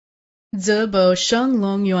ZIBO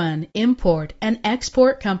Shenglongyuan Import and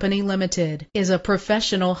Export Company Limited is a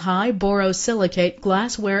professional high borosilicate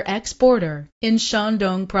glassware exporter in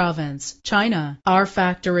Shandong Province, China. Our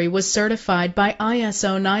factory was certified by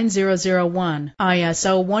ISO 9001,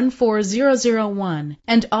 ISO 14001,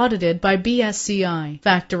 and audited by BSCI.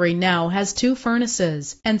 Factory now has 2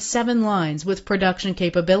 furnaces and 7 lines with production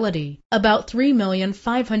capability, about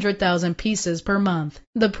 3,500,000 pieces per month.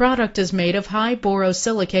 The product is made of high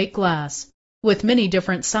borosilicate glass, with many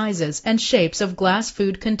different sizes and shapes of glass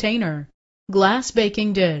food container, glass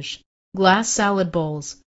baking dish, glass salad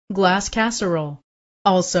bowls, glass casserole.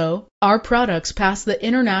 Also, our products pass the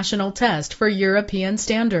international test for European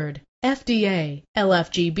standard, FDA,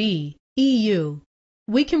 LFGB, EU.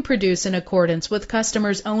 We can produce in accordance with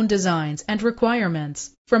customers' own designs and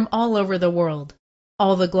requirements from all over the world.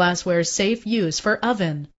 All the glassware safe use for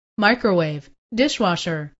oven, microwave,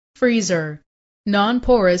 dishwasher, freezer.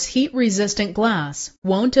 Non-porous heat-resistant glass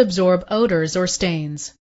won't absorb odors or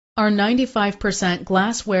stains. Our 95%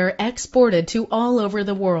 glassware exported to all over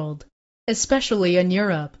the world, especially in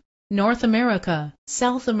Europe, North America,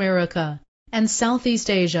 South America, and Southeast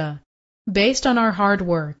Asia. Based on our hard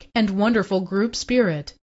work and wonderful group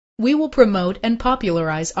spirit, we will promote and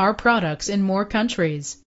popularize our products in more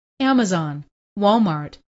countries. Amazon,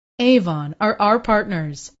 Walmart, Avon are our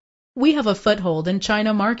partners. We have a foothold in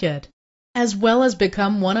China market, as well as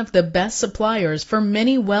become one of the best suppliers for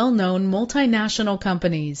many well-known multinational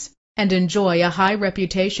companies, and enjoy a high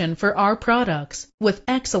reputation for our products with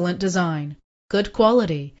excellent design, good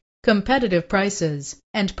quality, competitive prices,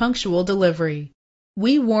 and punctual delivery.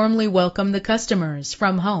 We warmly welcome the customers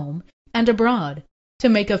from home and abroad to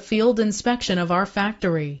make a field inspection of our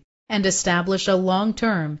factory and establish a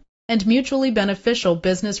long-term and mutually beneficial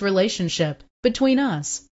business relationship between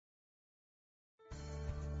us